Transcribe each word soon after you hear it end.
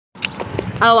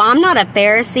Oh, I'm not a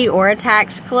Pharisee or a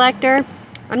tax collector.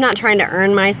 I'm not trying to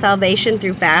earn my salvation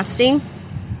through fasting.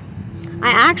 I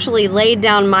actually laid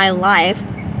down my life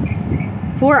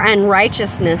for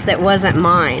unrighteousness that wasn't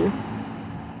mine.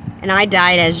 And I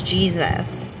died as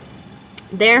Jesus.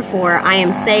 Therefore, I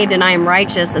am saved and I am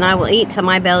righteous, and I will eat till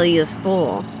my belly is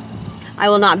full. I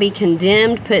will not be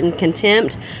condemned, put in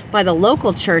contempt by the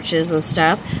local churches and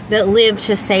stuff that live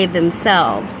to save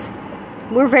themselves.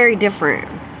 We're very different.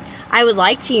 I would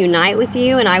like to unite with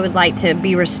you, and I would like to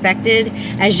be respected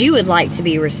as you would like to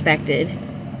be respected.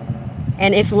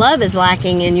 And if love is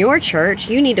lacking in your church,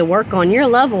 you need to work on your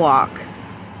love walk.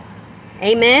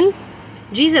 Amen?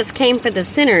 Jesus came for the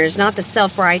sinners, not the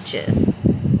self-righteous.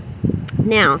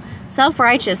 Now,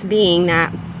 self-righteous being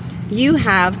that you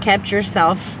have kept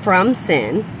yourself from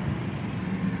sin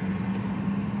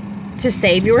to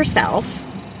save yourself.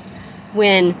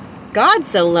 When God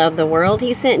so loved the world,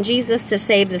 He sent Jesus to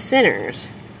save the sinners.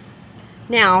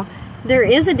 Now, there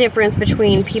is a difference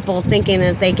between people thinking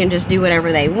that they can just do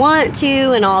whatever they want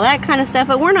to and all that kind of stuff,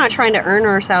 but we're not trying to earn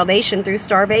our salvation through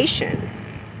starvation.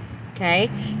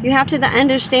 Okay? You have to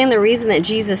understand the reason that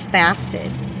Jesus fasted.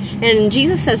 And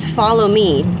Jesus says, follow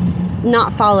me,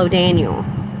 not follow Daniel.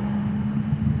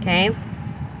 Okay?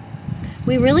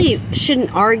 We really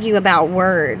shouldn't argue about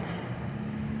words.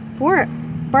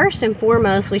 First and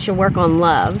foremost, we should work on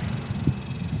love.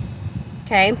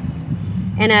 Okay?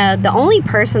 And the only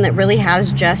person that really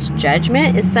has just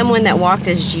judgment is someone that walked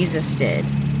as Jesus did.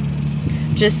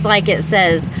 Just like it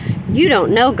says, you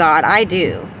don't know God, I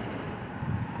do.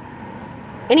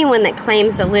 Anyone that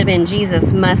claims to live in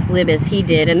Jesus must live as He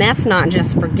did, and that's not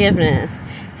just forgiveness.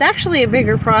 It's actually a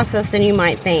bigger process than you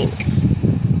might think.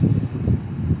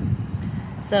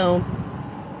 So,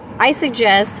 I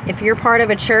suggest if you're part of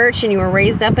a church and you were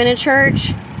raised up in a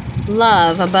church,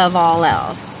 love above all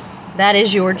else. That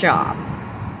is your job.